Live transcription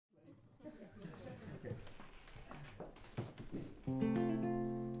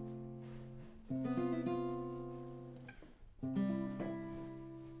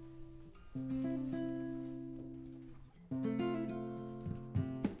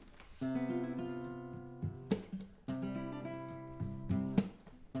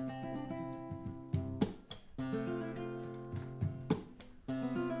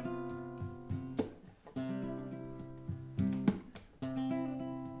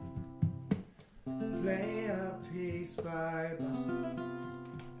by Bach.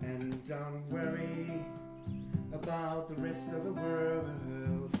 And don't worry about the rest of the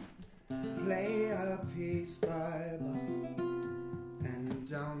world. Play a piece by Bach. And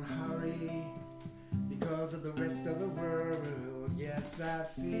don't hurry because of the rest of the world. Yes, I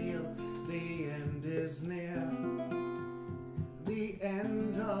feel the end is near. The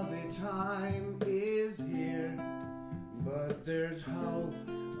end of the time is here. But there's hope,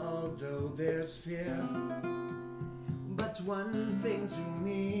 although there's fear. But one thing to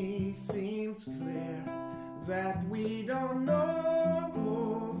me seems clear, that we don't know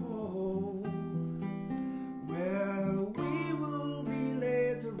where we will be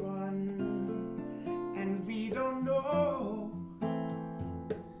later on. And we don't know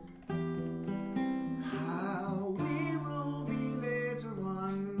how we will be later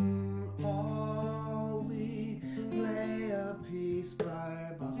on. Or we play a piece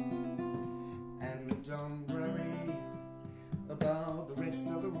by Bach. And don't worry about the rest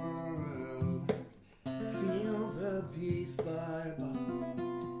of the world. Feel the piece by Bach.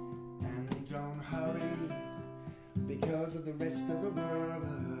 And don't hurry because of the rest of the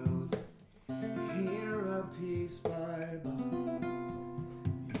world. Hear a piece by Bach.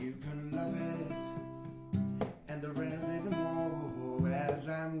 You can love it and the rest even more. As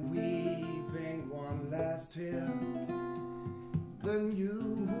I'm weeping one last tear, the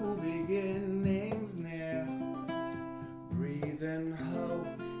new beginning's near. Breathing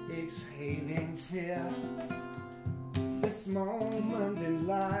hope, exhaling fear. This moment in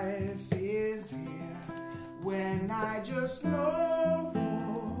life is here, when I just know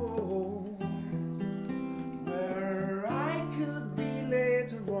where I could be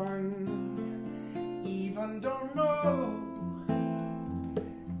later on. Even don't know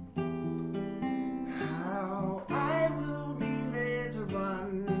how I will be later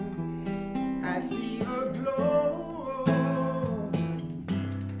on. I see the glow,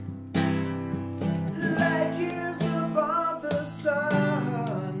 light years above the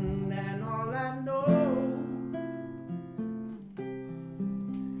sun, and all I know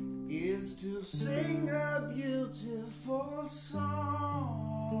is to sing a beautiful song.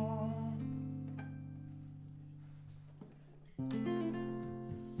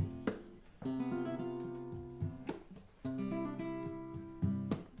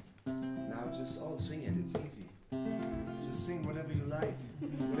 Now just all sing it, it's easy. Just sing whatever you like,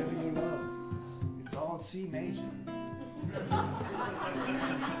 whatever you love. It's all C major.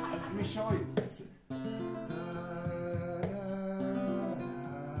 Let me show you. It's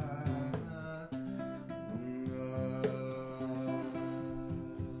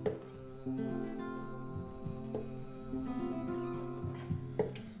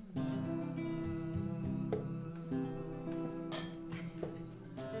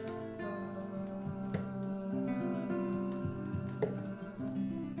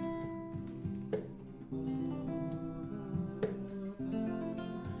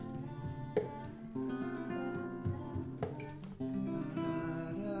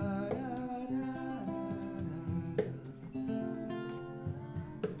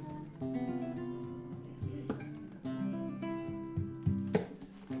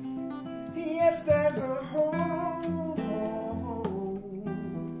yes, there's a home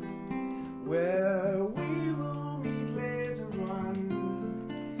where we will meet later on.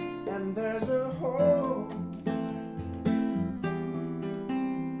 And there's a hope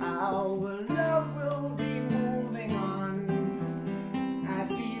our love will be moving on. I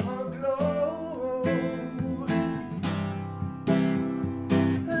see her glow,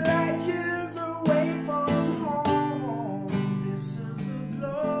 light years away from home. This is a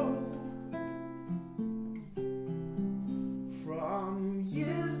glow from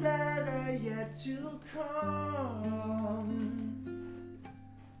years that are yet to come.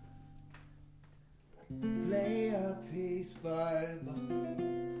 Play a piece by Bach.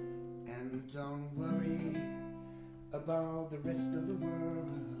 And don't worry about the rest of the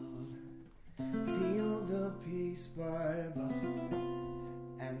world. Feel the piece by Bach.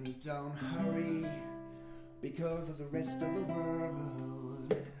 And don't hurry because of the rest of the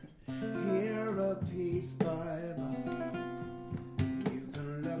world. Hear a piece by Bach. You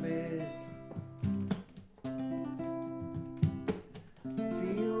can love it.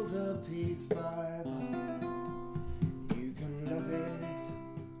 Feel the piece by Bach. You can love it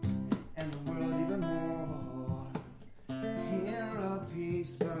and the world even more. Hear a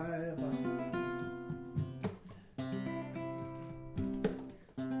piece by Bach.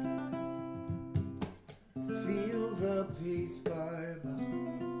 Feel the piece by